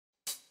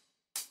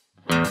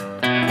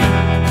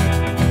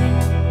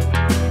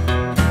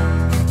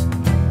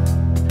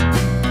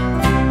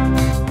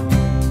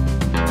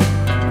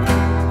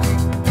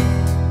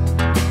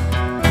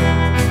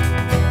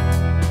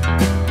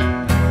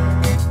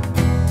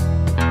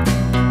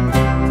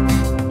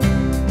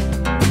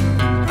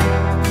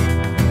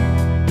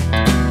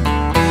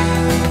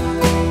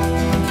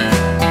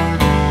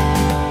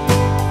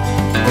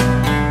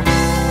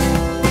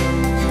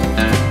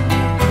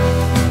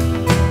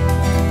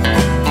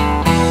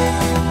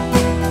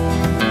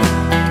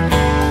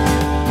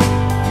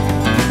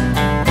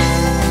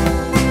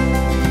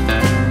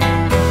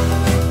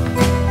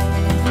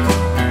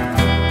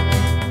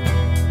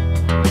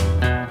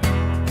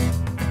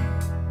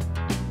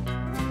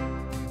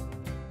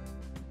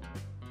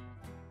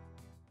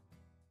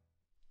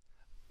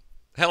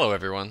Hello,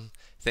 everyone.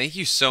 Thank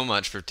you so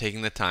much for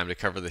taking the time to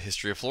cover the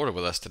history of Florida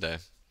with us today.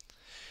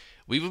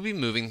 We will be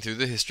moving through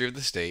the history of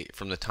the state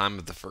from the time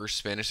of the first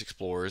Spanish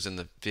explorers in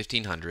the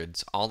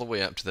 1500s all the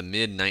way up to the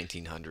mid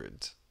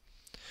 1900s.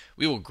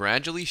 We will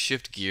gradually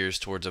shift gears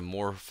towards a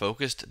more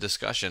focused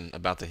discussion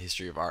about the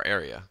history of our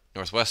area,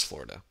 Northwest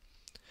Florida.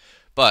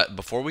 But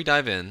before we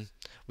dive in,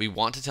 we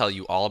want to tell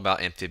you all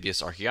about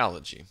amphibious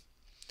archaeology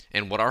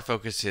and what our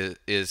focus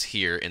is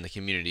here in the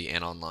community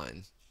and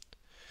online.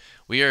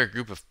 We are a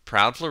group of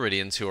proud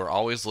Floridians who are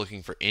always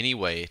looking for any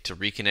way to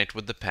reconnect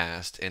with the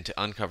past and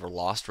to uncover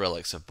lost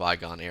relics of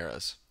bygone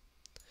eras.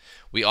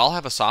 We all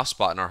have a soft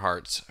spot in our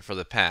hearts for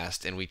the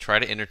past, and we try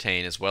to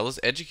entertain as well as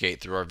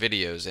educate through our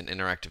videos and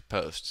interactive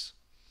posts.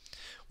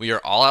 We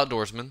are all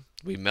outdoorsmen.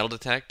 We metal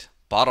detect,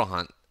 bottle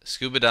hunt,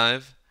 scuba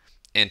dive,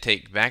 and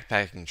take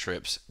backpacking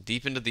trips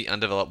deep into the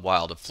undeveloped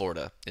wild of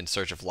Florida in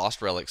search of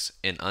lost relics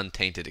and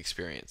untainted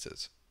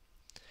experiences.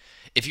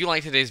 If you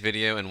like today's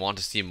video and want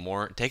to see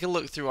more, take a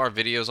look through our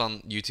videos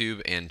on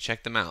YouTube and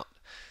check them out.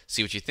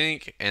 See what you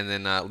think, and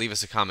then leave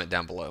us a comment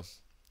down below.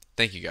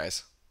 Thank you,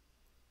 guys.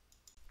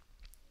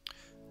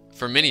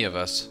 For many of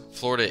us,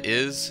 Florida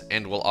is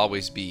and will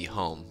always be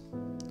home.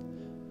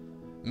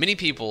 Many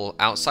people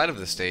outside of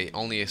the state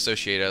only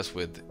associate us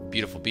with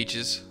beautiful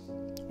beaches,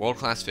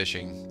 world-class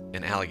fishing,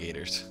 and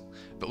alligators.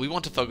 But we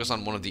want to focus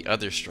on one of the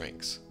other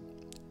strengths,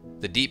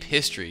 the deep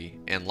history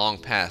and long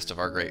past of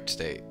our great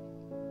state.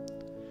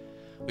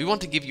 We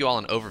want to give you all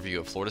an overview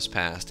of Florida's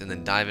past and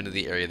then dive into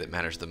the area that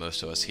matters the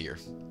most to us here,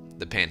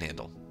 the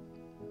Panhandle.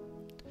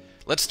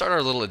 Let's start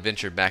our little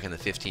adventure back in the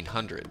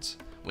 1500s,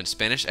 when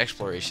Spanish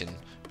exploration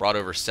brought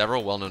over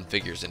several well-known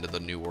figures into the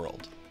New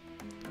World.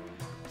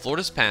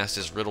 Florida's past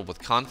is riddled with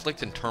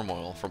conflict and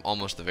turmoil from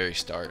almost the very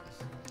start.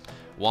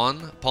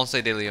 Juan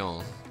Ponce de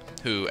Leon,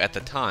 who at the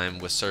time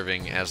was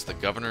serving as the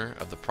governor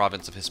of the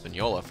province of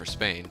Hispaniola for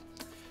Spain,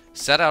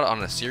 set out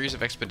on a series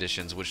of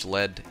expeditions which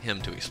led him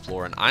to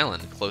explore an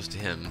island close to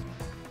him,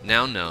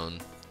 now known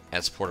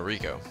as Puerto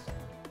Rico.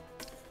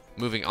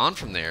 Moving on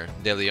from there,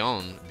 De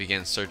Leon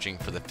began searching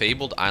for the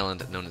fabled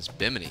island known as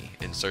Bimini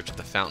in search of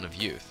the Fountain of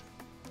Youth.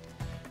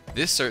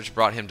 This search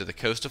brought him to the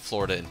coast of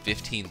Florida in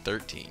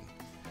 1513,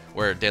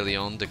 where De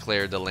Leon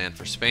declared the land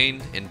for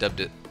Spain and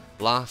dubbed it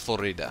La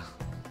Florida,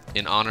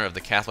 in honor of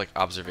the Catholic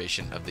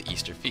observation of the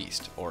Easter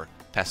feast, or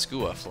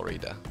Pascua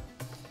Florida.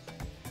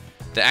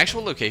 The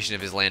actual location of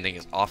his landing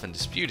is often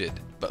disputed,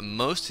 but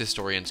most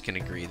historians can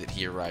agree that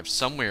he arrived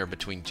somewhere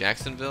between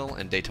Jacksonville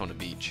and Daytona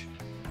Beach.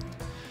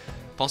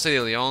 Ponce de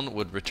Leon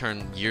would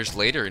return years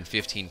later in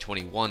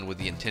 1521 with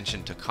the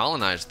intention to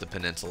colonize the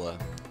peninsula,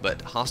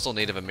 but hostile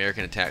Native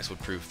American attacks would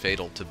prove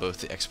fatal to both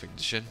the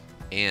expedition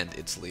and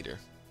its leader.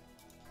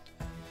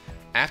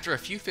 After a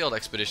few failed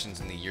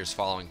expeditions in the years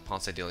following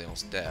Ponce de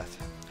Leon's death,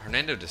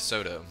 Hernando de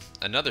Soto,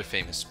 another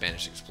famous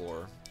Spanish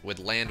explorer, would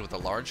land with a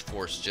large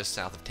force just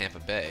south of Tampa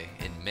Bay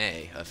in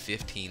May of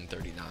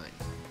 1539.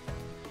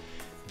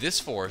 This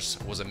force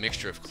was a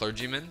mixture of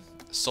clergymen,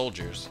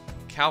 soldiers,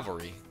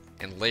 cavalry,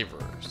 and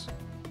laborers.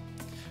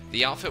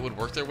 The outfit would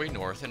work their way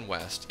north and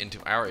west into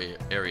our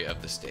area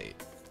of the state.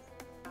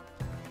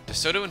 De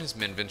Soto and his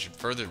men ventured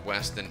further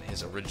west than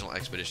his original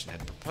expedition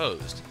had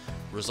proposed,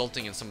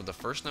 resulting in some of the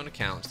first known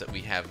accounts that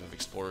we have of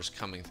explorers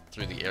coming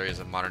through the areas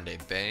of modern-day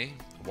Bay,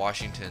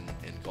 Washington,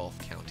 and Gulf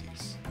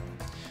counties.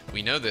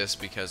 We know this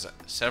because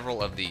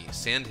several of the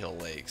sandhill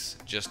lakes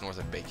just north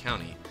of Bay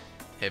County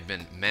have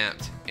been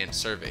mapped and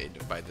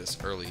surveyed by this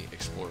early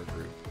explorer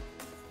group.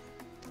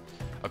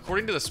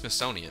 According to the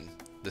Smithsonian,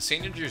 the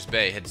St. Andrews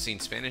Bay had seen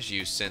Spanish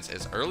use since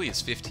as early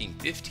as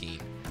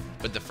 1515,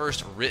 but the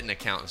first written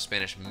account of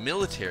Spanish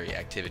military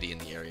activity in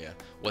the area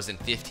was in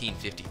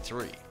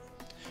 1553,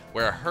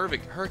 where a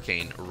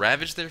hurricane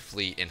ravaged their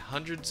fleet and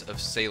hundreds of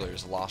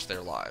sailors lost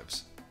their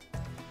lives.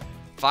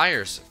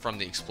 Fires from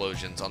the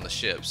explosions on the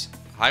ships,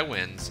 high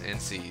winds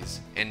and seas,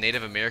 and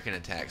Native American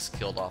attacks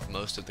killed off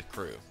most of the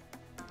crew.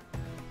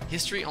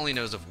 History only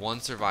knows of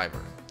one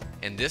survivor,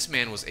 and this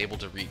man was able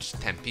to reach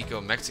Tampico,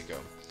 Mexico,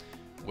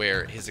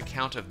 where his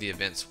account of the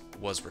events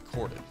was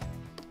recorded.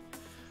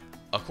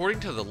 According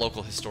to the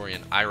local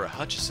historian Ira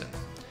Hutchison,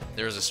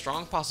 there is a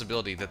strong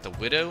possibility that the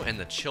widow and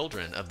the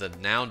children of the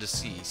now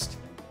deceased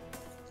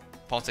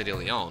Ponce de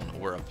Leon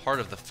were a part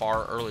of a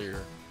far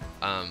earlier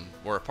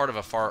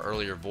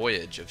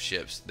voyage of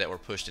ships that were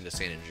pushed into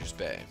St. Andrews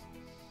Bay,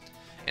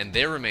 and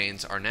their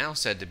remains are now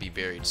said to be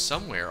buried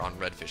somewhere on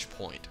Redfish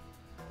Point.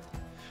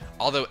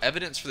 Although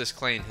evidence for this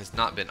claim has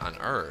not been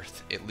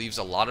unearthed, it leaves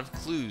a lot of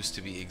clues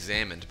to be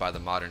examined by the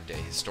modern-day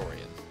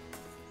historian.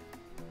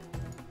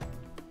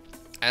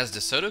 As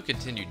De Soto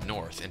continued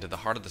north into the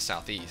heart of the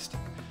southeast,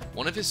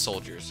 one of his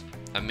soldiers,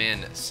 a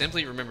man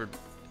simply remembered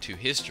to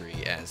history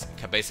as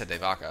Cabeza de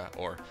Vaca,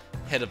 or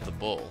Head of the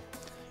Bull,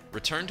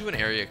 returned to an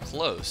area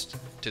close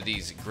to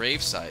these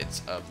grave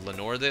sites of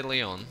Lenore de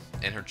Leon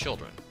and her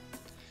children.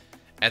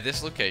 At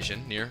this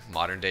location, near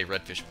modern-day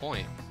Redfish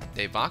Point,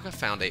 De Vaca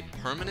found a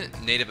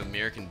permanent Native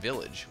American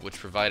village which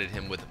provided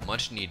him with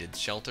much-needed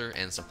shelter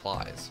and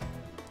supplies.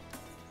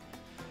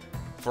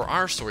 For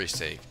our story's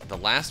sake, the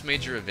last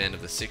major event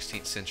of the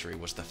 16th century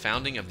was the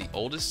founding of the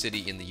oldest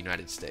city in the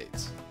United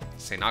States,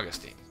 St.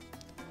 Augustine.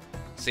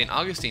 St.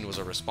 Augustine was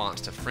a response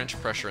to French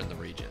pressure in the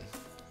region.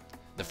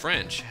 The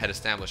French had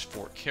established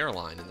Fort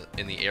Caroline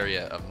in the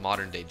area of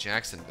modern-day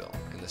Jacksonville,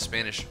 and the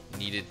Spanish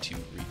needed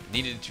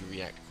to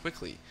react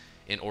quickly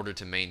in order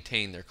to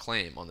maintain their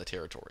claim on the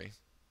territory.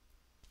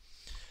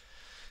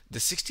 The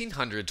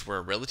 1600s were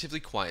a relatively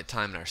quiet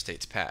time in our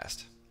state's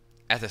past.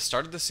 At the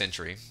start of the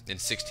century, in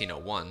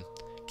 1601,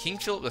 King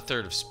Philip III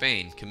of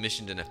Spain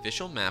commissioned an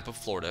official map of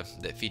Florida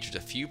that featured a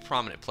few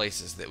prominent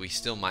places that we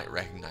still might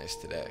recognize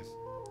today.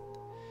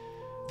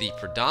 The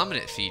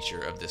predominant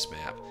feature of this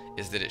map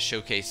is that it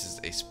showcases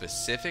a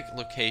specific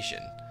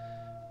location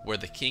where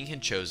the king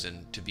had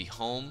chosen to be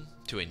home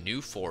to a new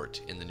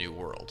fort in the New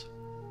World.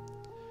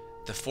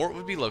 The fort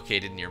would be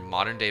located near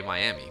modern-day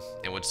Miami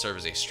and would serve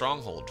as a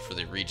stronghold for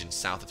the region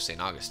south of St.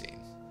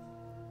 Augustine.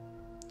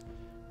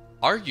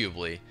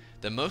 Arguably,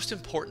 the most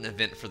important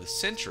event for the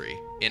century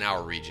in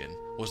our region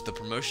was the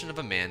promotion of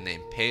a man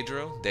named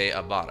Pedro de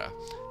Ibarra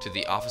to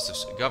the office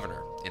of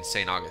governor in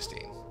St.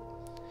 Augustine.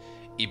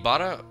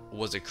 Ibarra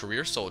was a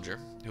career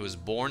soldier who was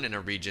born in a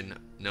region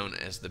known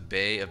as the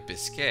Bay of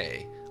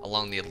Biscay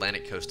along the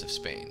Atlantic coast of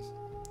Spain.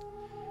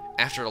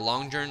 After a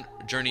long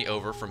journey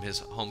over from his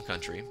home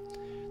country,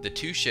 the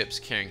two ships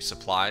carrying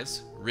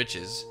supplies,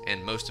 riches,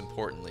 and most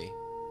importantly,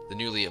 the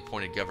newly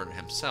appointed governor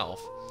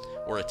himself,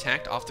 were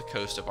attacked off the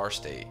coast of our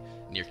state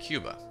near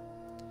Cuba.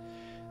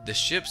 The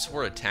ships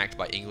were attacked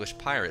by English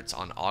pirates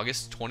on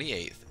August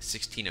 28,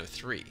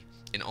 1603,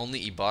 and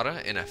only Ibarra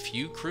and a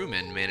few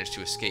crewmen managed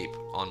to escape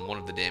on one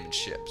of the damaged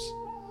ships.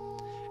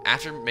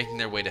 After making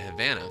their way to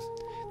Havana,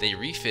 they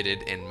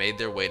refitted and made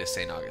their way to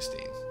St.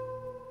 Augustine.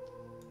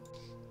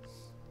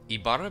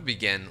 Ibarra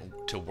began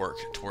to work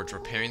towards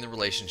repairing the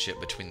relationship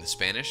between the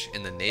Spanish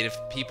and the native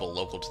people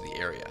local to the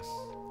area.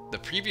 The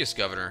previous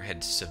governor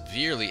had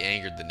severely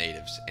angered the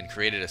natives and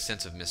created a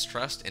sense of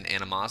mistrust and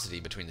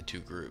animosity between the two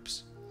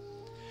groups.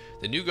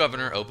 The new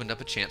governor opened up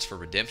a chance for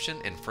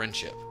redemption and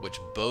friendship, which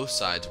both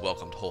sides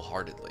welcomed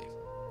wholeheartedly.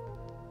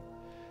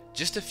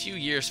 Just a few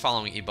years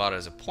following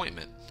Ibarra's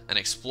appointment, an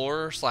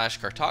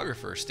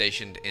explorer/cartographer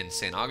stationed in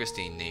St.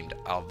 Augustine named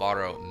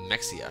Alvaro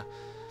Mexia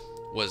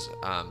was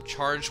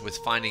charged with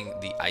finding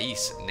the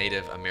Ais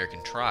Native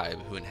American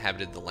tribe who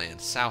inhabited the land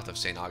south of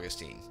St.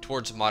 Augustine,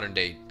 towards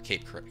modern-day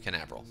Cape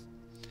Canaveral.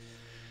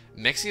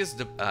 Mexia's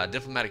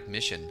diplomatic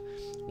mission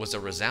was a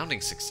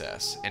resounding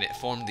success, and it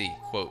formed the,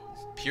 quote,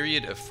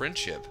 period of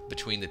friendship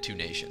between the two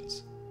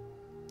nations.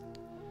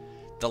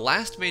 The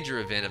last major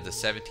event of the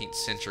 17th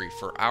century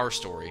for our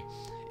story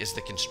is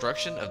the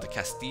construction of the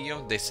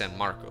Castillo de San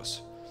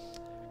Marcos.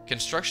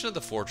 Construction of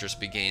the fortress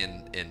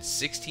began in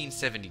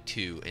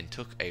 1672 and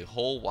took a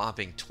whole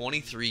whopping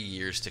 23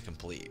 years to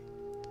complete.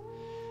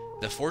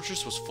 The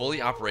fortress was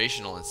fully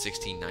operational in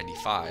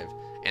 1695,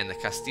 and the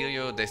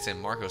Castillo de San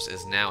Marcos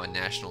is now a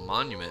national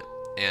monument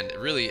and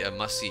really a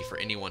must-see for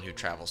anyone who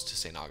travels to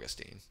St.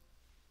 Augustine.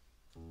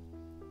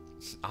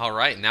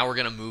 Alright, now we're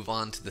going to move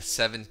on to the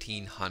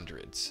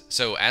 1700s.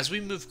 So as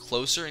we move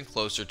closer and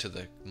closer to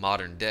the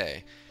modern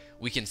day,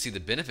 we can see the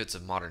benefits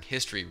of modern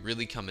history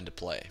really come into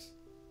play.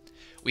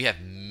 We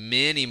have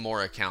many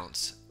more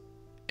accounts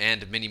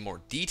and many more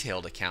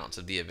detailed accounts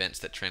of the events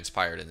that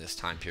transpired in this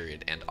time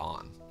period and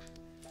on.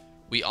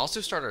 We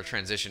also start our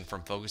transition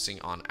from focusing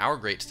on our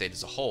great state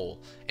as a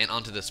whole and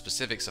onto the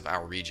specifics of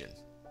our region.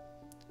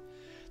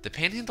 The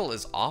Panhandle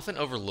is often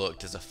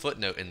overlooked as a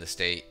footnote in the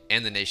state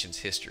and the nation's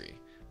history,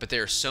 but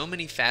there are so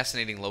many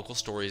fascinating local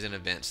stories and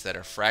events that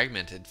are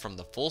fragmented from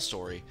the full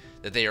story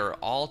that they are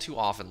all too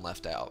often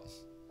left out.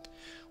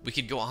 We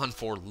could go on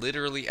for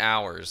literally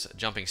hours,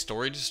 jumping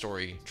story to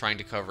story, trying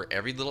to cover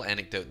every little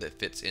anecdote that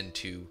fits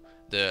into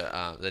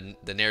the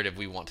narrative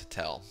we want to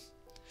tell.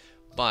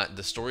 But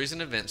the stories and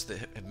events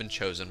that have been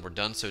chosen were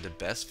done so to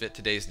best fit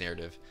today's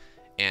narrative,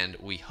 and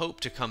we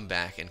hope to come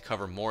back and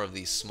cover more of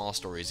these small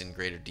stories in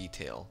greater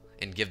detail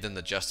and give them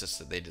the justice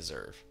that they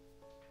deserve.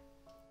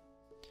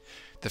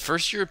 The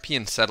first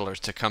European settlers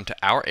to come to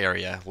our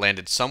area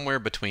landed somewhere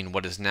between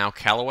what is now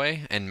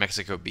Callaway and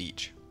Mexico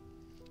Beach.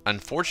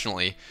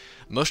 Unfortunately,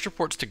 most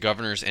reports to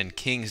governors and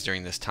kings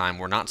during this time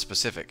were not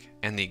specific,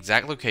 and the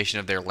exact location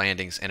of their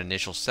landings and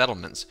initial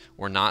settlements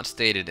were not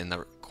stated in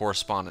the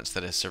correspondence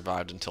that has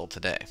survived until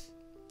today.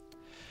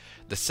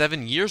 The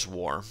 7 Years'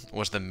 War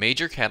was the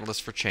major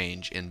catalyst for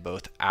change in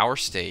both our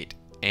state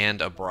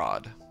and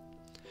abroad.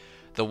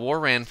 The war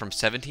ran from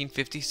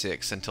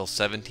 1756 until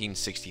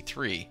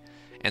 1763,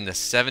 and the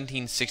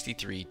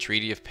 1763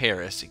 Treaty of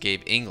Paris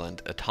gave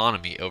England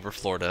autonomy over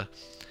Florida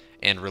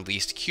and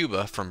released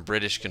Cuba from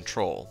British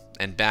control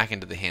and back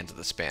into the hands of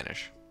the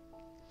Spanish.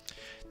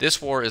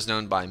 This war is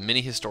known by many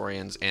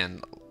historians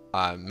and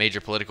major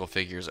political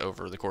figures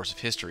over the course of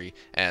history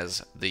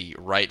as the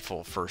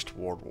rightful First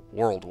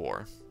World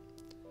War.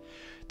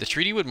 The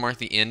treaty would mark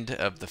the end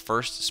of the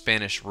first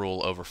Spanish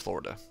rule over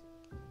Florida.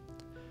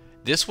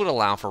 This would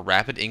allow for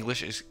rapid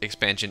English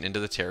expansion into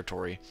the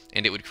territory,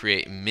 and it would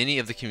create many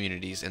of the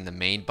communities in the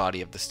main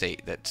body of the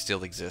state that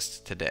still exists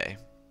today.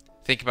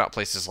 Think about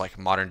places like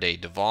modern-day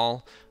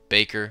Duval,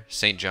 Baker,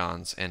 St.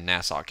 Johns, and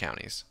Nassau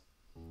counties.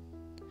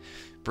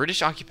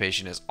 British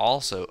occupation has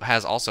also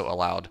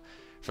allowed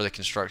for the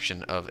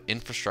construction of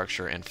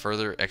infrastructure and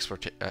further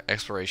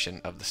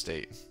exploration of the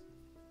state.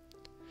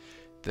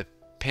 The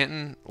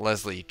Penton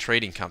Leslie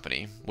Trading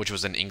Company, which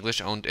was an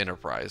English-owned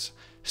enterprise,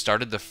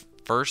 started the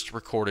first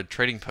recorded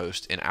trading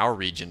post in our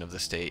region of the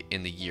state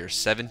in the year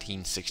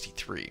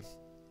 1763.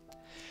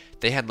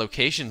 They had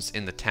locations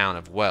in the town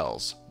of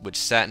Wells, which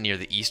sat near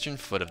the eastern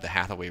foot of the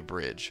Hathaway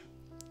Bridge,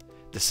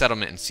 the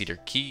settlement in Cedar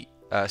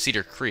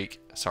Creek,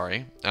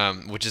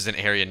 which is an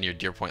area near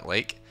Deer Point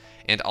Lake,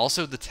 and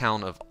also the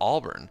town of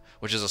Auburn,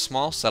 which is a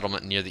small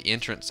settlement near the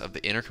entrance of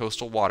the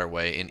Intercoastal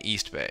Waterway in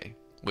East Bay,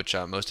 which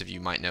most of you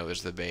might know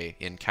is the bay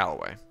in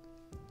Callaway.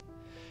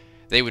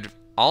 They would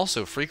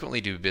also frequently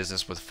do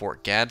business with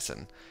Fort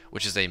Gadsden,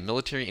 which is a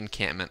military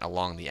encampment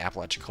along the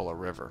Apalachicola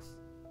River.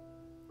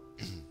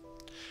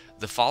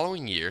 The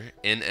following year,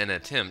 in an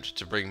attempt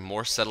to bring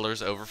more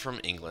settlers over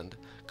from England,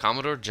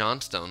 Commodore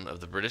Johnstone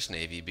of the British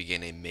Navy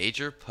began a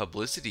major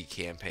publicity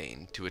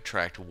campaign to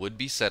attract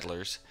would-be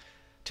settlers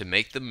to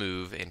make the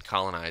move and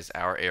colonize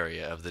our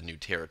area of the new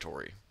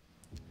territory.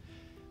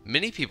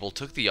 Many people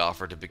took the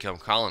offer to become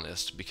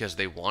colonists because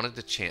they wanted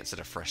a chance at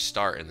a fresh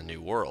start in the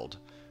new world,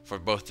 for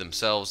both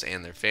themselves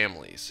and their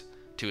families,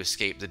 to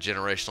escape the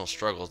generational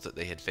struggles that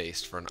they had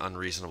faced for an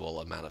unreasonable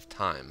amount of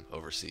time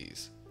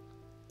overseas.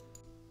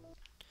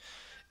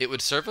 It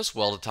would serve us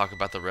well to talk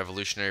about the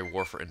Revolutionary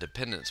War for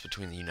Independence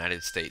between the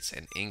United States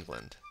and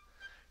England.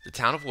 The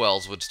town of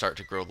Wells would start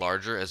to grow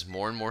larger as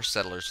more and more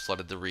settlers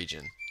flooded the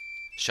region.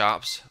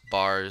 Shops,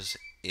 bars,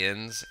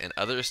 inns, and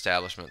other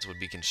establishments would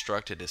be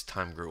constructed as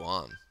time grew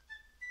on.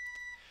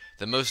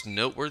 The most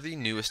noteworthy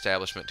new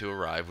establishment to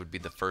arrive would be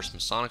the first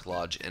Masonic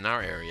Lodge in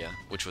our area,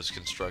 which was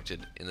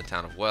constructed in the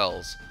town of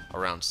Wells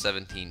around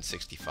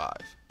 1765.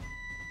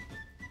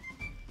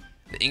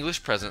 The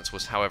English presence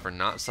was, however,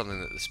 not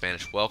something that the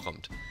Spanish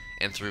welcomed,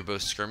 and through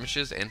both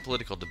skirmishes and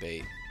political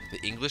debate,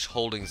 the English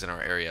holdings in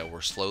our area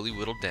were slowly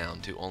whittled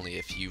down to only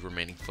a few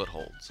remaining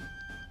footholds.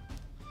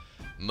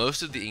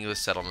 Most of the English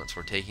settlements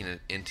were taken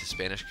into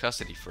Spanish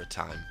custody for a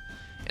time,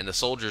 and the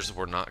soldiers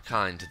were not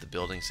kind to the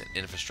buildings and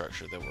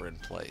infrastructure that were in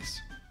place.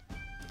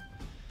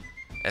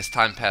 As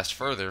time passed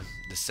further,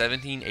 the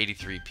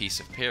 1783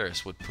 Peace of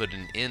Paris would put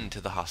an end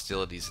to the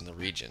hostilities in the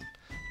region,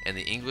 and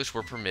the English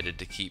were permitted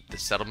to keep the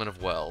settlement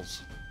of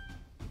Wells.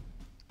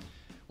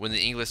 When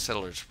the English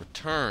settlers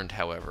returned,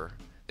 however,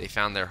 they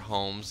found their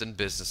homes and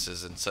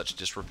businesses in such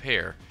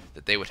disrepair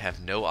that they would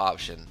have no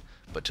option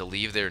but to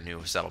leave their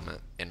new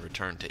settlement and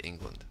return to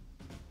England.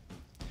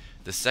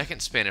 The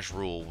second Spanish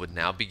rule would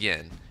now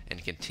begin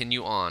and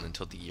continue on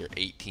until the year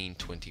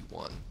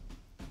 1821.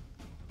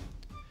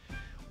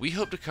 We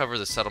hope to cover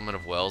the settlement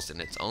of Wells in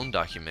its own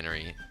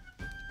documentary,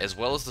 as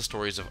well as the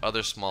stories of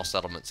other small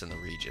settlements in the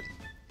region.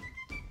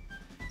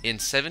 In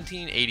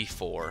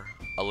 1784,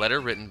 a letter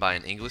written by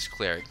an English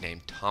cleric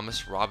named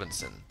Thomas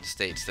Robinson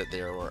states that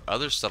there were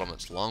other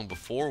settlements long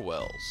before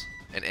Wells,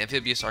 and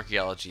Amphibious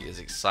Archeology is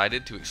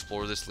excited to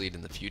explore this lead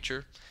in the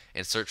future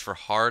and search for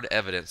hard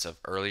evidence of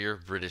earlier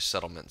British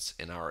settlements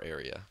in our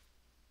area.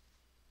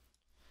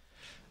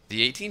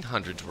 The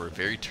 1800s were a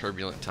very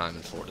turbulent time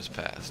in Florida's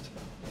past.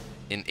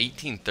 In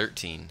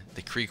 1813,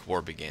 the Creek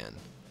War began.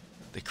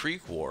 The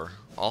Creek War,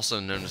 also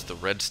known as the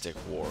Red Stick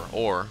War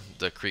or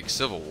the Creek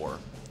Civil War,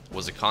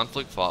 was a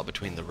conflict fought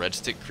between the Red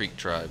Stick Creek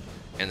tribe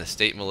and the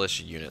state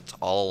militia units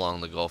all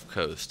along the Gulf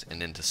Coast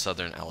and into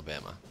southern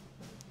Alabama.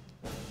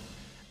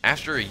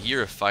 After a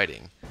year of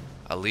fighting,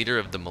 a leader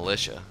of the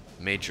militia,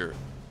 Major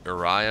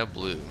Uriah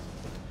Blue,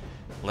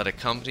 led a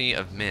company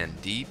of men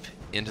deep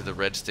into the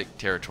Red Stick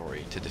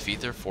territory to defeat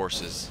their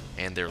forces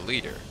and their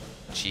leader,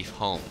 Chief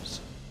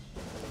Holmes.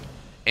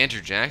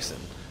 Andrew Jackson,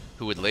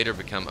 who would later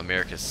become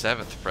America's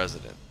 7th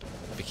president,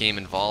 became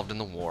involved in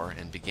the war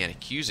and began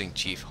accusing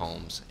Chief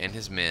Holmes and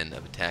his men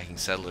of attacking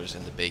settlers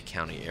in the Bay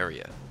County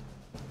area.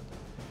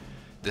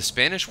 The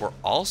Spanish were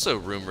also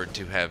rumored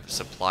to have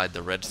supplied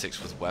the Red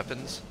Sticks with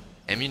weapons,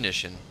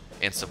 ammunition,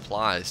 and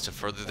supplies to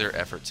further their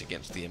efforts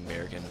against the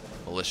American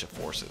militia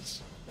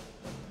forces.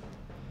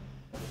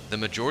 The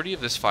majority of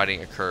this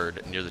fighting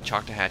occurred near the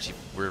Choctawhatchee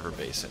River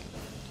Basin,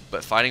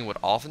 but fighting would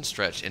often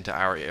stretch into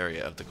our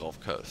area of the Gulf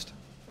Coast.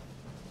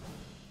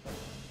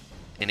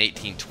 In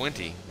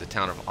 1820, the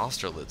town of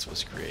Austerlitz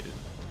was created.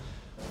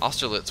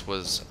 Austerlitz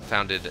was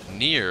founded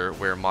near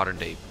where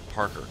modern-day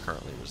Parker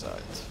currently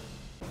resides.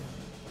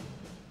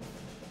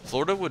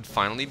 Florida would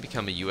finally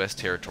become a U.S.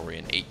 territory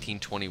in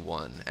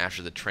 1821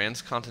 after the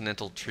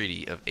Transcontinental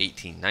Treaty of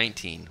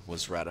 1819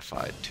 was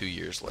ratified 2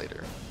 years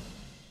later.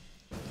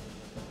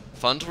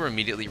 Funds were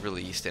immediately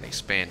released and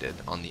expanded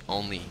on the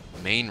only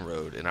main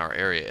road in our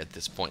area at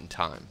this point in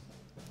time.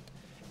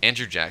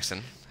 Andrew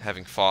Jackson,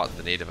 having fought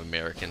the Native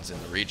Americans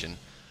in the region,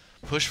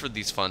 pushed for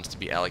these funds to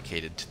be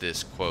allocated to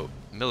this, quote,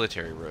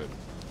 military road,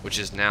 which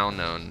is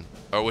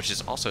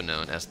also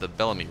known as the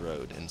Bellamy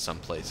Road in some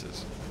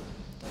places.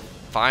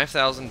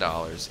 $5,000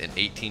 in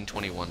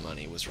 1821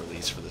 money was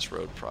released for this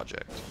road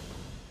project.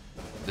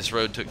 This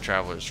road took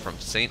travelers from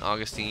St.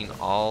 Augustine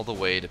all the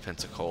way to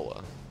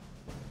Pensacola.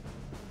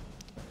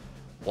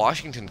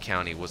 Washington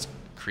County was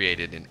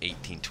created in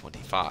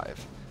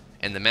 1825,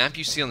 and the map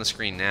you see on the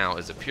screen now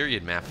is a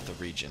period map of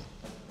the region.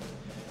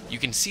 You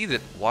can see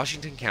that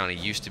Washington County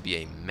used to be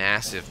a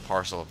massive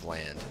parcel of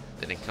land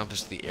that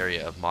encompassed the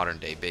area of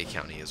modern-day Bay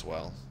County as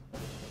well.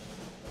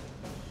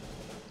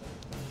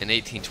 In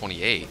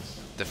 1828,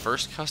 the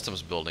first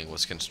customs building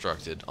was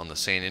constructed on the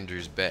St.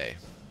 Andrews Bay,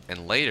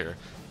 and later,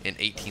 in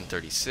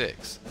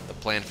 1836, the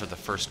plan for the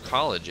first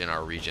college in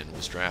our region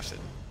was drafted.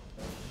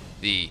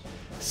 The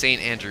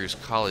St. Andrews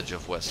College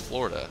of West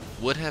Florida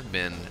would have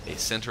been a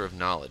center of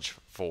knowledge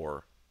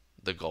for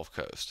the Gulf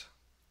Coast.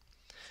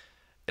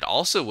 It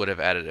also would have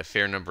added a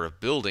fair number of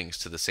buildings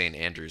to the St.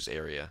 Andrews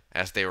area,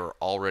 as there were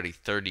already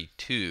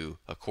 32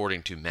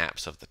 according to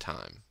maps of the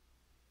time.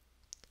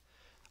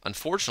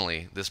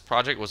 Unfortunately, this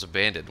project was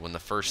abandoned when the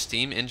first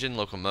steam engine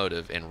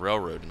locomotive and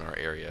railroad in our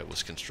area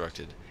was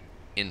constructed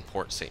in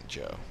Port St.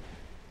 Joe.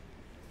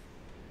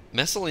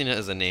 Messalina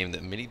is a name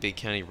that many Bay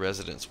County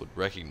residents would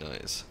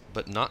recognize,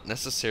 but not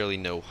necessarily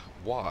know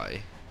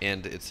why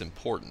and its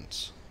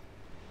importance.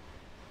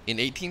 In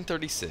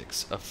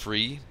 1836, a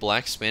free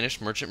black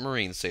Spanish merchant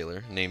marine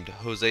sailor named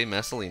Jose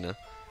Messalina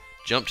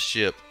jumped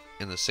ship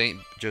in the St.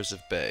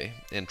 Joseph Bay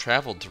and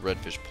traveled to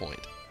Redfish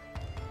Point.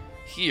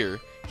 Here,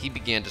 he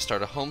began to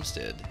start a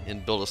homestead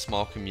and build a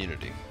small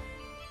community.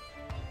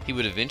 He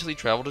would eventually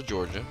travel to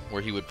Georgia,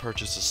 where he would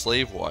purchase a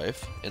slave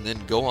wife, and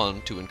then go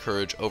on to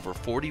encourage over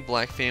 40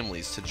 black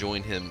families to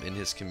join him in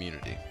his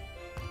community.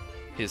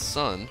 His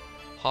son,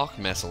 Hawk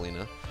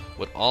Messalina,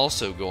 would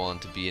also go on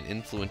to be an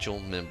influential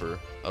member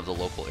of the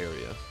local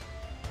area.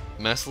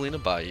 Messalina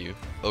Bayou,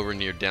 over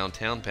near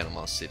downtown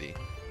Panama City,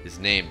 is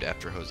named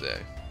after Jose.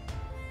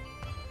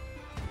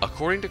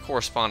 According to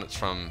correspondence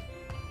from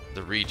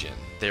the region,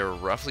 there were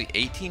roughly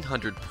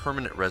 1,800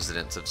 permanent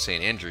residents of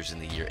St. Andrews in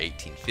the year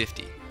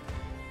 1850.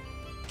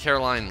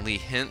 Caroline Lee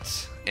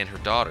Hentz and her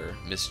daughter,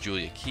 Miss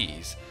Julia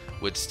Keyes,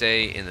 would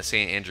stay in the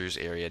St. Andrews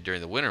area during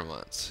the winter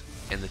months,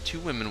 and the two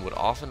women would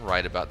often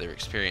write about their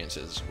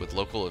experiences with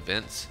local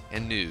events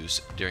and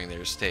news during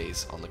their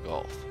stays on the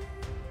Gulf.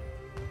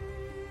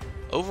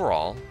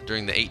 Overall,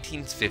 during the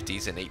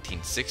 1850s and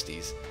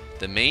 1860s,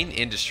 the main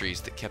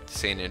industries that kept the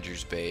St.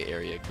 Andrews Bay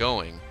area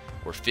going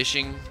were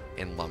fishing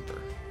and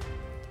lumber.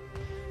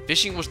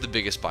 Fishing was the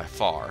biggest by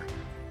far,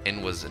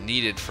 and was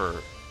needed for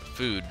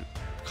food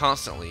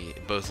constantly,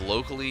 both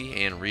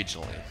locally and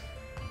regionally.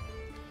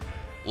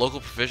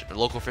 Local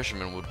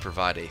fishermen would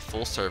provide a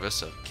full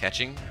service of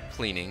catching,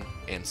 cleaning,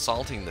 and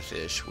salting the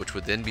fish, which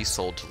would then be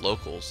sold to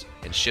locals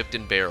and shipped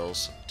in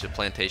barrels to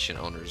plantation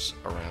owners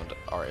around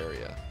our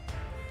area.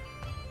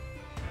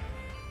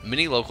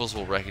 Many locals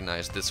will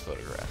recognize this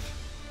photograph.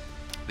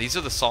 These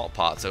are the salt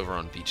pots over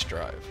on Beach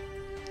Drive.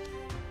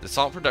 The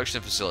salt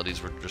production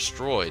facilities were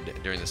destroyed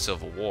during the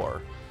Civil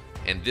War,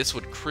 and this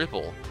would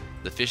cripple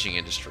the fishing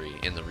industry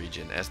in the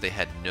region as they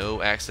had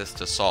no access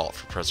to salt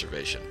for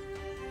preservation.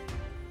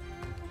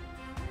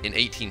 In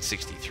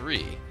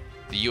 1863,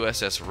 the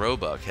USS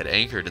Roebuck had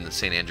anchored in the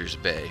St. Andrews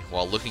Bay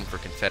while looking for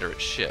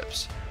Confederate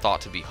ships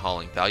thought to be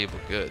hauling valuable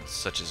goods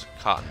such as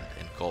cotton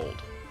and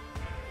gold.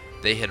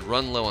 They had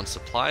run low on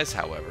supplies,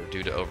 however,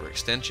 due to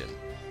overextension,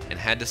 and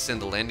had to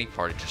send the landing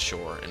party to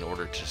shore in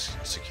order to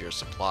secure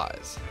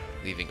supplies,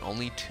 leaving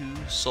only 2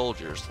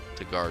 soldiers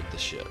to guard the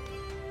ship.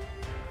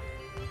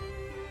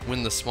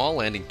 When the small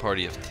landing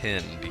party of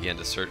 10 began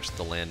to search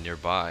the land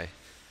nearby,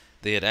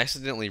 they had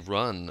accidentally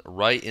run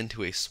right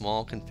into a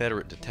small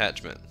Confederate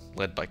detachment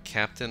led by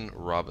Captain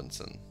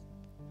Robinson,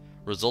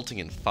 resulting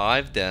in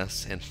 5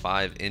 deaths and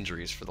 5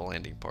 injuries for the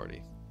landing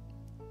party.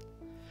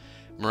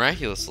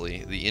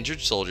 Miraculously, the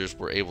injured soldiers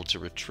were able to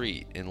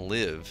retreat and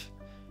live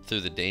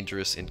through the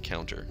dangerous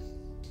encounter.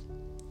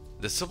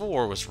 The Civil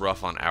War was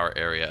rough on our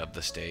area of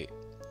the state.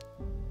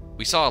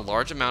 We saw a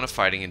large amount of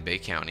fighting in Bay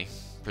County,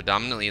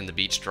 predominantly in the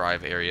Beach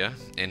Drive area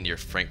and near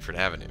Frankfort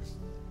Avenue.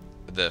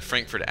 The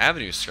Frankfort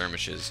Avenue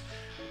skirmishes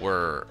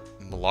were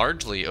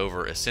largely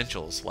over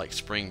essentials like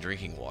spring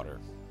drinking water.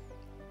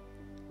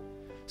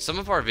 Some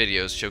of our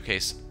videos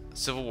showcase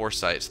Civil War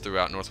sites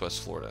throughout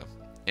Northwest Florida,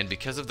 and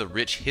because of the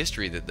rich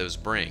history that those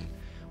bring,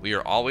 we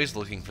are always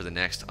looking for the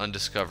next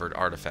undiscovered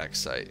artifact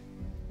site.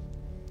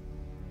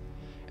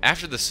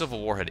 After the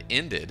Civil War had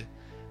ended,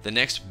 the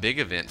next big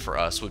event for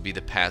us would be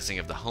the passing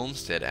of the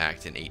Homestead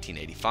Act in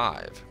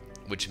 1885,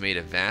 which made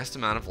a vast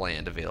amount of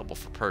land available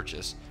for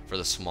purchase for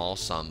the small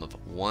sum of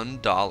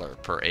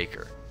 $1 per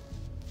acre.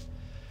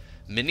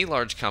 Many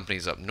large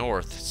companies up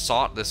north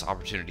sought this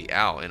opportunity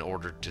out in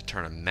order to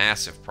turn a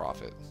massive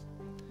profit.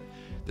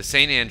 The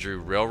St. Andrew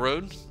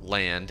Railroad,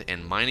 Land,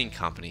 and Mining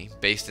Company,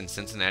 based in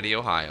Cincinnati,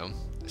 Ohio,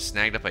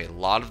 snagged up a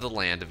lot of the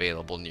land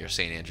available near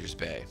St. Andrews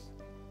Bay.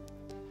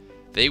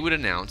 They would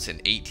announce in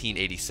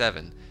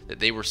 1887 that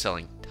they were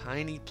selling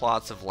tiny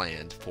plots of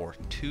land for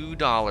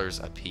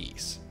 $2 a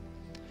piece.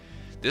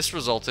 This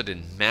resulted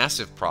in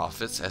massive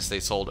profits as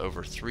they sold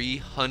over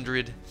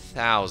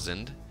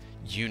 300,000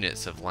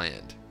 units of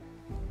land.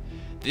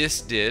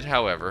 This did,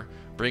 however,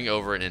 bring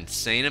over an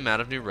insane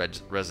amount of new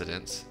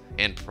residents,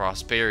 and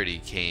prosperity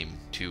came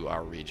to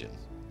our region.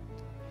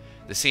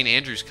 The St.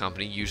 Andrews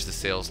Company used the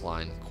sales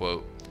line,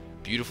 quote,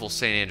 "Beautiful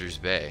St. Andrews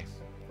Bay,"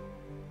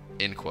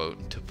 end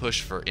quote, to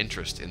push for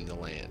interest in the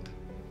land.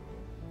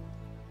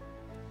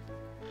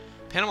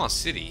 Panama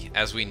City,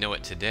 as we know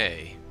it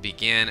today,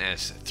 began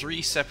as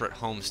 3 separate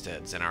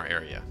homesteads in our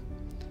area,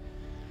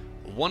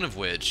 one of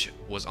which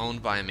was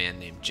owned by a man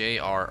named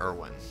J.R.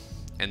 Irwin,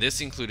 and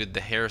this included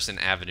the Harrison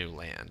Avenue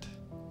land.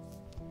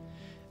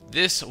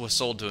 This was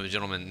sold to a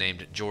gentleman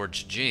named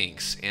George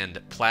Jinks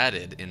and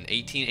platted in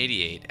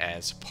 1888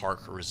 as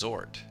Park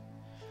Resort.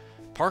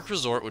 Park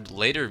Resort would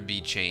later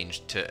be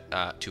changed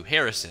to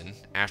Harrison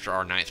after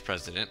our 9th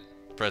president,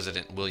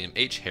 President William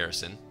H.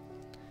 Harrison,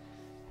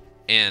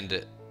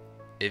 and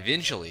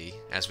eventually,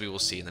 as we will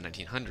see in the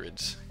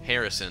 1900s,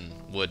 Harrison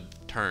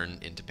would turn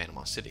into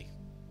Panama City.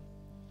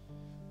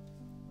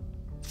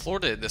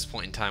 Florida at this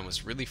point in time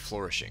was really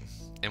flourishing,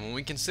 and when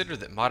we consider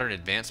that modern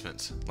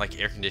advancements like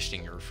air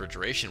conditioning or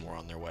refrigeration were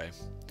on their way,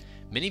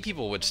 many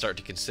people would start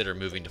to consider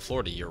moving to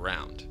Florida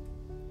year-round.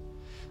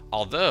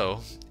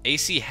 Although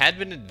AC had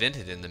been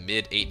invented in the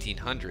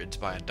mid-1800s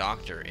by a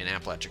doctor in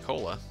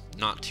Apalachicola,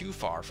 not too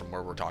far from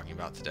where we're talking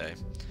about today,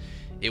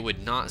 it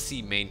would not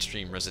see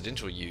mainstream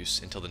residential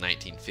use until the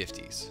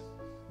 1950s.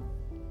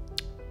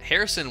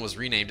 Harrison was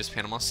renamed as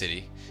Panama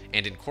City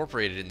and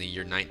incorporated in the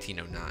year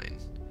 1909,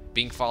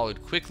 being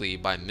followed quickly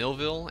by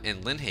Millville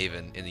and Lynn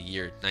Haven in the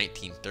year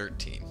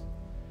 1913.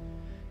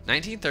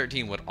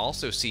 1913 would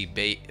also see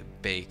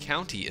Bay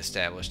County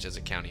established as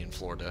a county in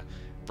Florida,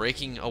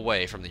 breaking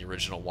away from the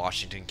original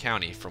Washington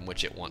County from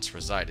which it once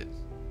resided.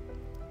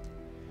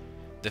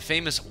 The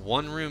famous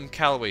one-room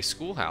Callaway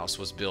Schoolhouse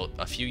was built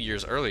a few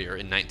years earlier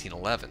in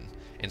 1911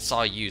 and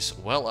saw use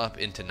well up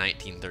into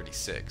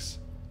 1936.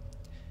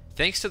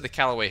 Thanks to the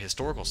Callaway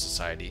Historical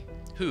Society,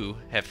 who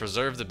have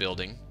preserved the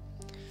building,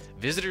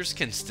 visitors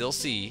can still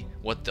see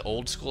what the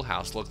old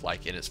schoolhouse looked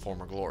like in its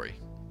former glory.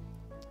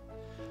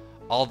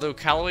 Although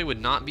Callaway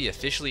would not be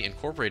officially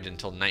incorporated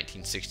until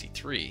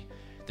 1963,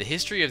 the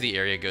history of the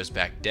area goes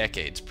back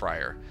decades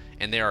prior,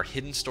 and there are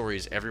hidden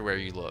stories everywhere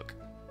you look.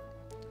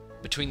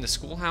 Between the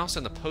schoolhouse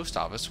and the post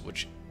office,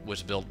 which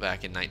was built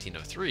back in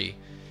 1903,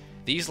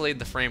 these laid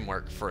the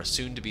framework for a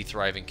soon-to-be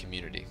thriving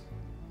community.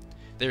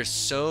 There's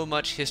so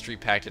much history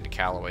packed into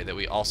Callaway that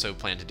we also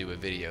plan to do a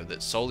video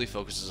that solely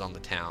focuses on the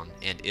town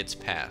and its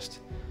past,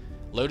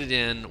 loaded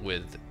in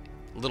with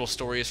little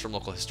stories from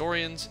local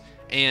historians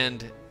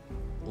and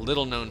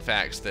little known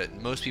facts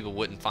that most people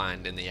wouldn't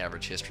find in the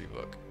average history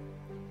book.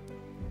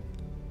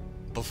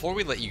 Before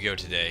we let you go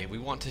today, we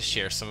want to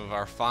share some of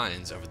our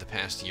finds over the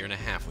past year and a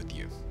half with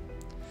you.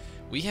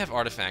 We have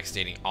artifacts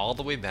dating all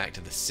the way back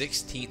to the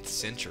 16th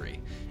century,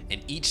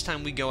 and each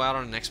time we go out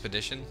on an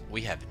expedition,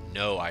 we have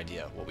no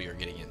idea what we are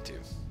getting into.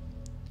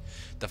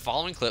 The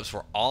following clips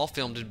were all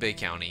filmed in Bay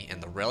County,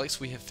 and the relics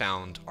we have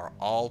found are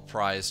all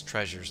prized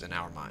treasures in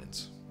our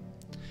minds.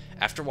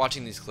 After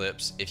watching these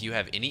clips, if you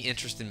have any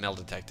interest in metal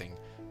detecting,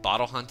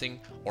 bottle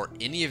hunting, or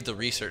any of the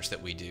research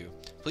that we do,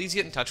 please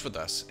get in touch with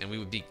us, and we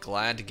would be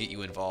glad to get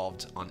you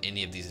involved on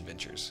any of these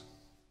adventures.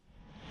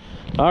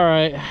 All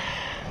right,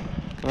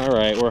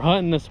 we're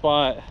hunting the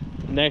spot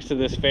next to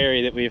this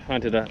ferry that we've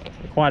hunted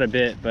quite a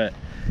bit, but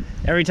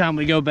every time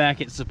we go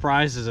back it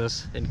surprises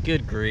us, and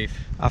good grief.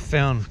 I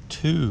found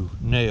 2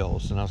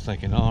 nails and I was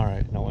thinking, all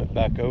right, and I went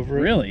back over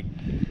it. Really?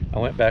 I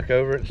went back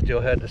over it,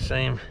 still had the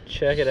same.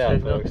 Check it out,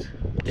 signal. folks.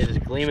 It is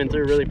gleaming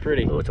through really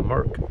pretty. Oh, it's a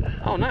mark.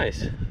 Oh,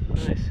 nice.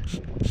 Nice.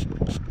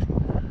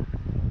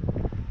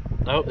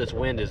 I hope this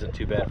wind isn't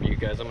too bad for you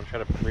guys. I'm gonna try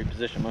to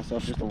reposition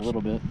myself just a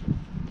little bit.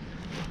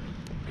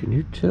 Can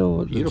you tell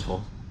what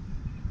Beautiful.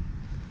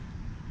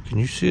 Can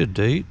you see a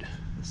date?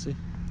 Let's see.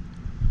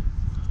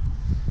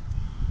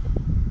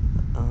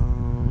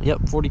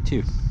 Yep,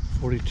 42.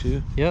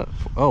 42? Yep.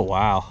 Oh,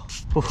 wow.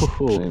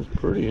 Seems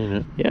pretty in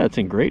it. Yeah, it's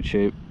in great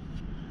shape.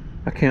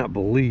 I can't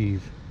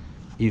believe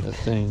that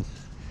thing.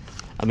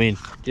 I mean,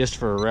 just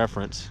for a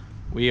reference,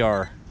 we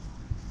are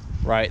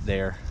right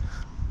there.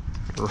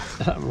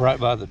 Right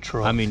by the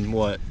truck. I mean,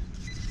 what,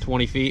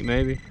 20 feet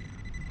maybe?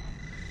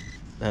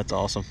 That's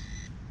awesome.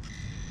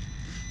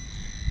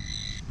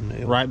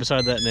 Nail. Right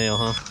beside that nail,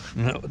 huh?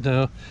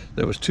 No,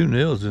 there was 2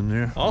 nails in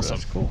there. Awesome.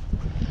 That's cool.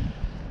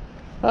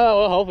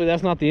 Oh, well, hopefully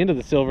that's not the end of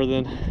the silver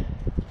then.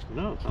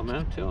 No,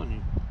 I'm telling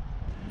you.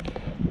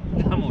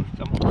 I'm gonna take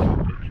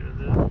a picture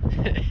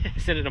of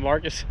this. Send it to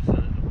Marcus. Send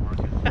it to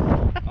Marcus.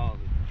 Oh,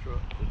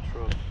 the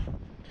truck.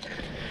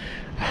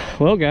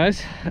 Well,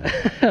 guys,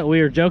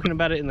 we were joking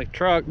about it in the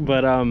truck,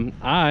 but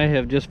I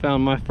have just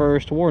found my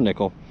first war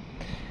nickel.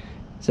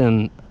 It's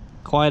in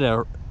quite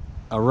a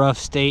rough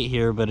state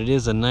here, but it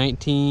is a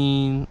let's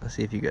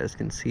see if you guys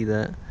can see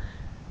that.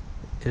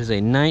 It is a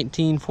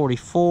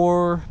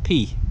 1944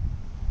 P.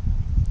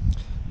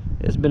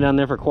 It's been down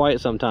there for quite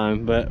some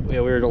time, but we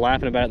were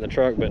laughing about it in the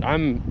truck. But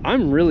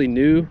I'm really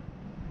new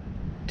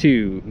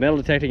to metal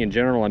detecting in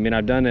general. I mean,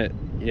 I've done it,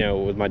 you know,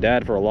 with my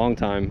dad for a long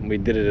time. We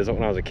did it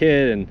when I was a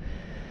kid, and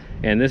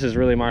and this is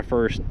really my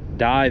first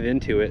dive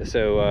into it.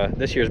 So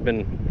this year's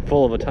been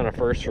full of a ton of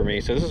firsts for me.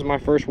 So this is my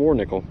first war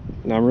nickel,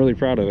 and I'm really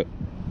proud of it.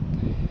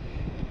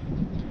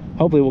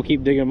 Hopefully we'll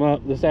keep digging them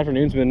up. This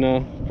afternoon's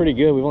been pretty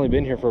good. We've only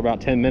been here for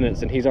about 10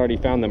 minutes, and he's already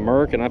found the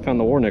Merc, and I found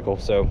the war nickel.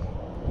 So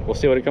we'll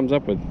see what it comes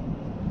up with.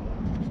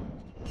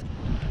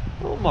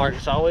 Well,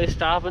 Mark's always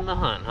stopping the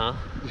hunt, huh?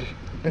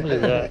 Look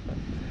at that.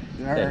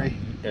 Sorry.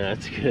 Yeah,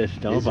 that's good.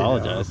 Don't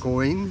apologize.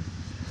 Coin.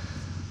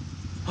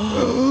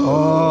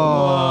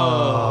 Oh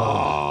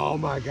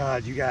my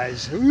God, you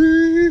guys.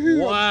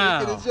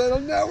 Wow.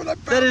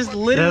 That is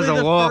literally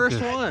the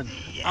first one.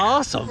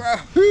 Awesome.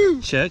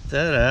 Check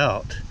that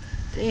out.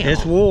 Damn.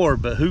 It's war,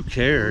 but who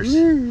cares?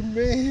 Ooh,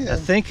 man. I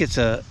think it's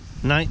a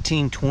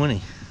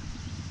 1920.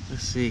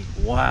 Let's see.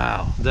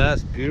 Wow.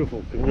 That's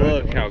beautiful.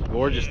 Look how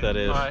gorgeous that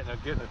is. All right, now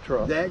get in the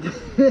truck. That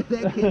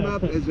came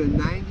up as a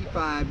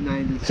 95,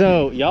 96.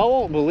 So y'all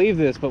won't believe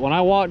this, but when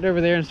I walked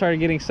over there and started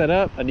getting set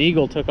up, an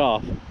eagle took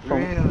off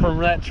from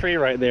that tree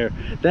right there.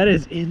 That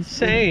is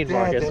insane,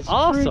 Marcus. That's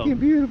awesome. freaking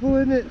beautiful,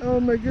 isn't it? Oh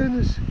my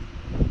goodness.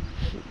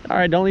 All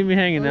right, don't leave me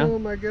hanging now. Oh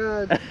my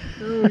God.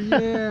 Oh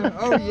yeah.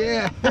 Oh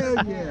yeah.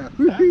 Hell yeah.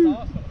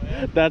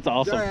 That's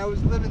awesome. Sorry, I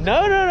was living.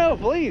 No,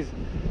 please.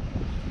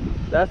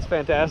 That's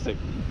fantastic.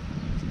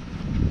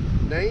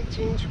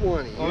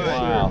 1920. All right,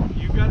 Wow.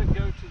 You got to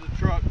go to the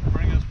truck and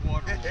bring us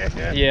water.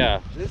 Yeah.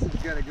 This is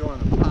gonna go in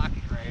the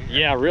pocket right here.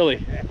 Yeah, really.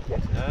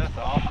 That's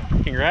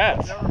awesome.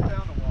 Congrats. Never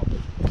found a water.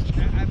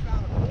 I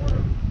found a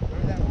quarter.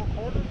 Remember that little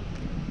quarter?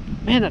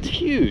 Man, that's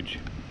huge.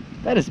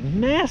 That is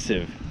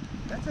massive.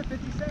 That's a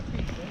 50-cent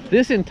piece. Isn't it?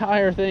 This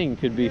entire thing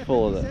could be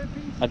full of that. 50-cent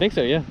piece? I think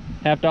so, yeah.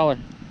 $50.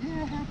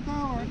 Yeah, $50. I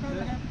found a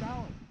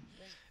 $50.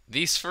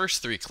 These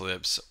first 3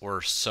 clips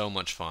were so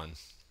much fun.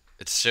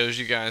 It shows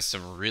you guys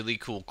some really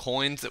cool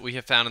coins that we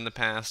have found in the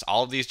past.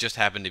 All of these just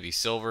happen to be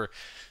silver,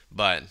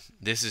 but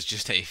this is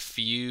just a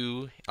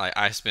few.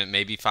 I spent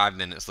maybe 5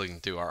 minutes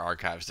looking through our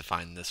archives to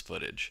find this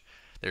footage.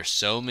 There's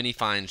so many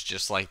finds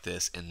just like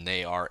this, and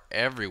they are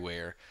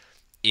everywhere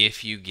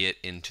if you get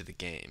into the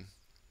game.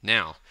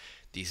 Now,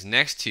 these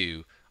next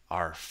 2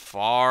 are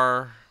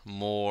far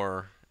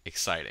more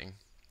exciting.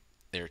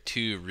 They're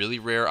 2 really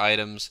rare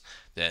items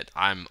that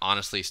I'm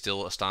honestly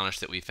still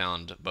astonished that we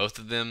found both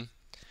of them.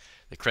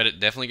 The credit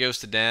definitely goes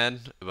to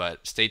Dad,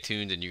 but stay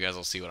tuned and you guys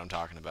will see what I'm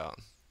talking about.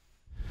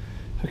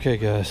 Okay,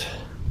 guys.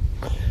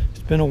 It's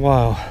been a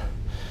while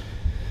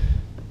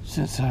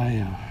since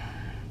I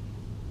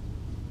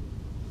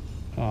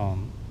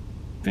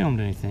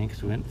filmed anything,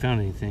 because we hadn't found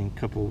anything. A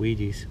couple of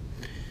Wheaties.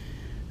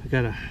 I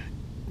got a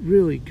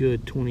really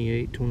good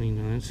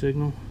 28-29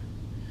 signal,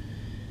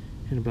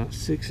 and about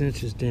 6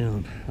 inches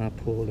down I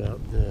pulled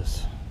out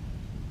this.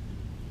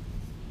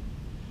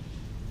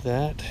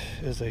 That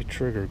is a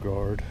trigger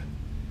guard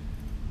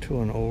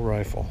to an old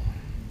rifle.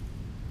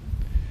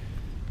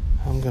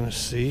 I'm gonna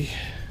see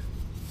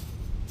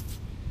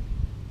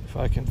if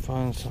I can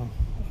find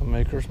a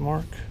maker's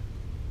mark,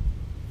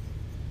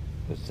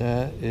 but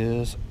that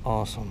is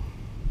awesome.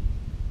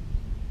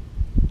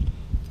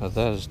 Now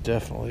that is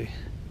definitely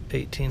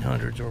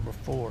 1800s or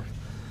before.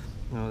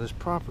 Now this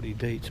property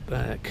dates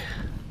back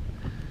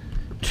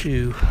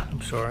to,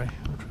 I'm sorry,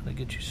 I'm trying to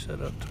get you set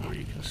up to where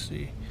you can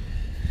see.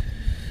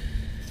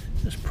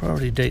 This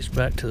property dates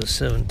back to the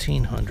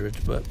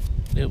 1700s, but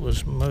it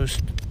was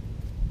most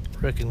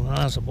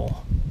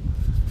recognizable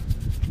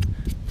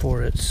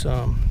for its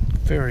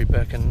ferry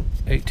back in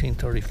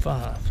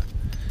 1835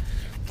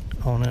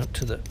 on out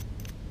to the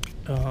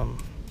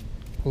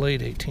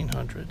late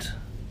 1800s.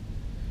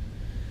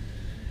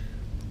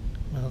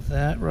 Now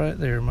that right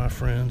there, my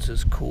friends,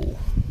 is cool.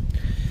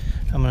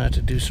 I'm gonna have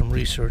to do some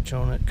research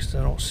on it because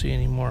I don't see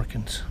any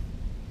markings,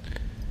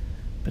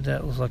 but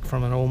that was like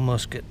from an old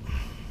musket.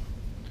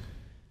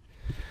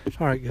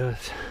 Alright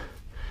guys,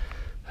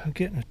 I'm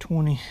getting a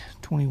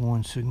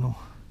 20-21 signal,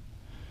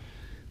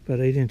 about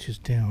 8 inches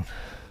down.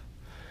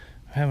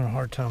 I'm having a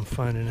hard time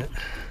finding it,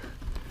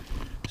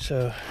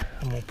 so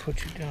I'm going to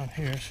put you down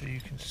here so you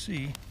can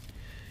see.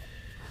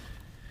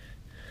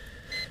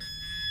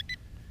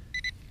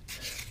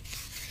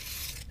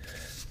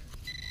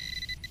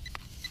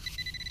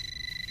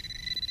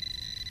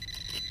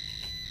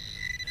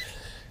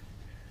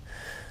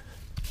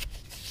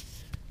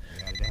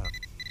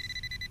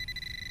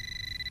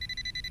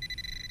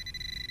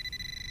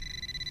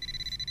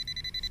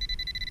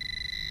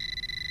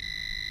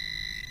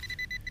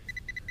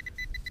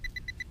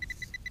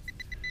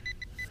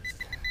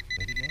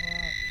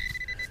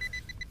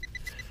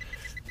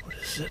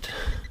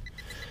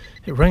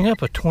 It rang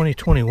up a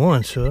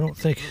 2021, so I don't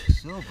think.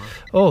 Silver.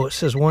 Oh, it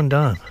says 1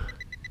 dime.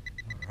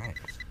 All right.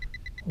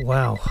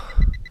 Wow.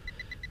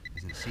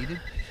 Is it seated?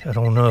 I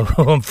don't know.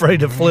 I'm afraid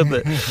to flip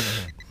it.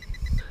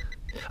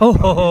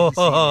 Oh,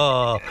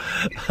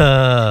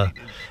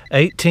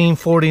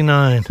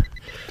 1849.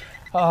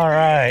 All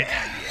right.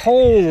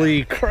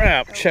 Holy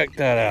crap! Check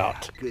that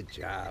out. Good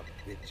job.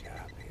 Good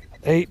job, man.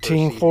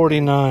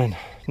 1849.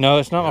 No,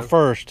 it's not my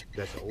first.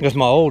 That's It's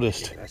my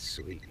oldest. That's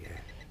sweet, yeah.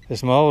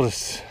 It's my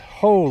oldest.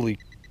 Holy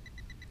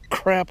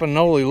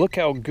crap-a-noli. Look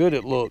how good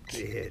it looked.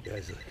 Yeah, it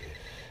does look good.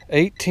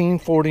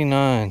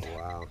 1849.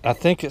 Wow. I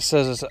think it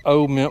says it's an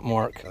O mint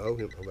mark. Oh, I'll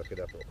look it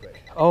up real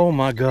quick. Oh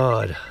my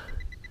God.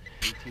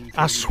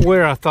 I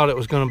swear I thought it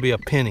was going to be a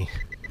penny.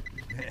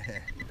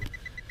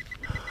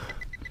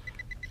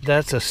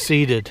 That's a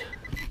seated.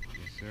 Yes,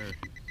 sir.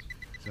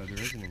 So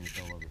there isn't any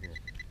fill over here.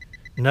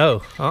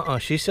 No,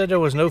 she said there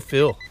was no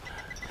fill.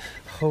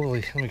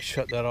 Holy, let me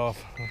shut that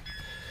off.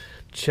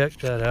 Check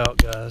that out,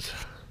 guys.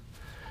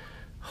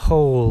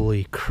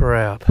 Holy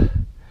crap.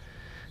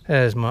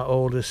 That is my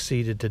oldest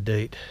seated to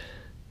date.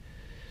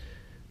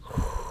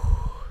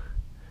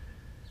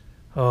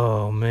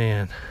 Oh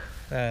man,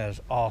 that is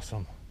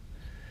awesome.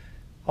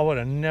 I would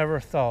have never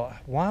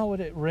thought. Why would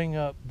it ring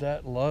up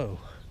that low?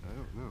 I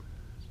don't know.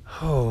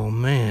 Oh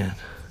man.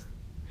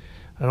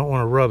 I don't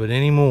want to rub it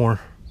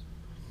anymore.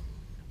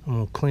 I'm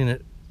going to clean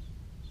it.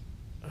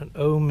 An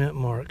O mint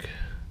mark.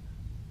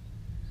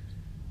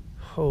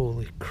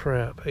 Holy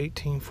crap,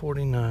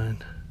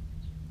 1849.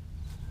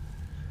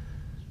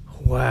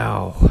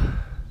 Wow.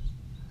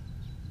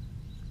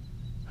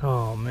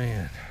 Oh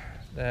man,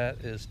 that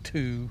is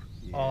too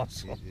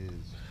awesome. It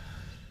is.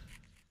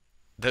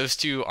 Those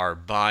two are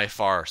by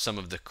far some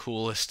of the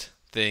coolest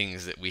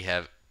things that we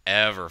have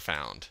ever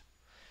found.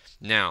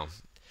 Now,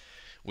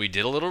 we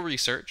did a little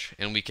research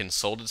and we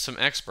consulted some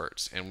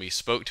experts and we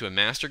spoke to a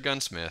master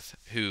gunsmith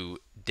who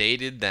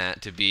dated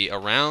that to be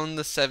around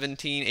the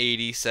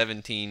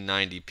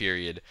 1780-1790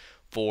 period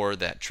for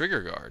that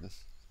trigger guard.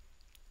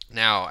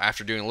 Now,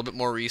 after doing a little bit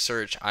more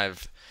research,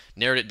 I've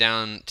narrowed it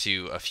down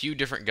to a few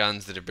different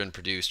guns that have been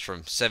produced from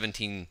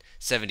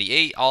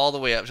 1778 all the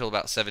way up till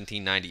about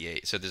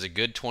 1798. So there's a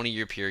good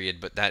 20-year period,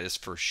 but that is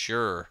for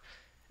sure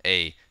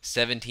a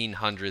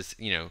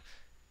 1700s,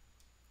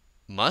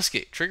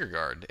 musket trigger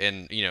guard.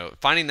 And,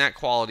 finding that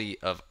quality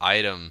of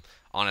item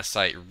on a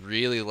site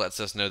really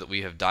lets us know that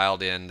we have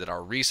dialed in, that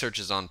our research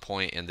is on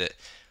point, and that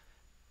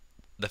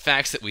the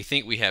facts that we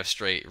think we have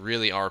straight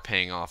really are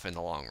paying off in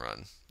the long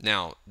run.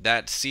 Now,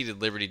 that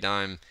seated Liberty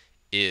dime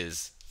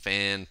is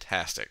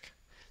fantastic.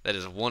 That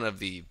is one of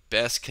the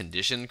best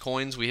condition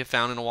coins we have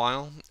found in a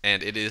while,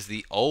 and it is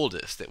the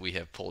oldest that we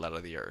have pulled out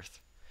of the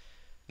earth.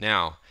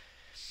 Now,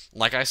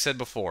 like I said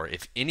before,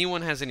 if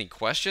anyone has any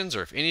questions,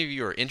 or if any of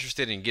you are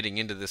interested in getting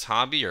into this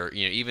hobby, or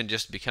even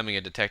just becoming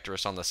a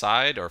detectorist on the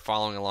side, or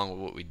following along with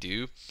what we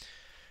do,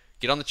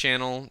 get on the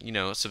channel,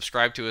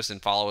 subscribe to us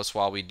and follow us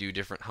while we do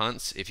different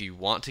hunts. If you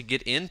want to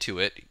get into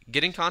it,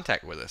 get in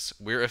contact with us.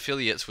 We're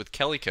affiliates with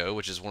Kellyco,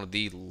 which is one of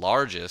the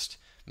largest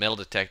metal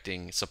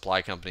detecting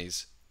supply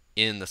companies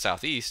in the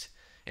Southeast.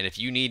 And if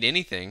you need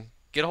anything,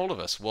 get a hold of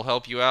us. We'll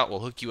help you out, we'll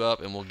hook you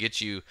up, and we'll get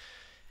you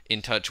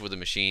in touch with a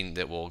machine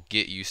that will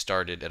get you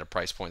started at a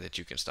price point that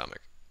you can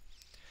stomach.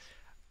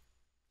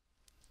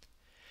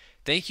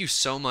 Thank you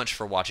so much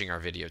for watching our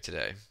video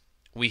today.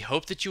 We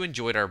hope that you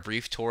enjoyed our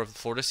brief tour of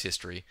Florida's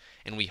history,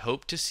 and we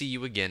hope to see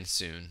you again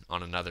soon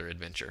on another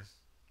adventure.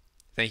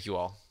 Thank you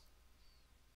all.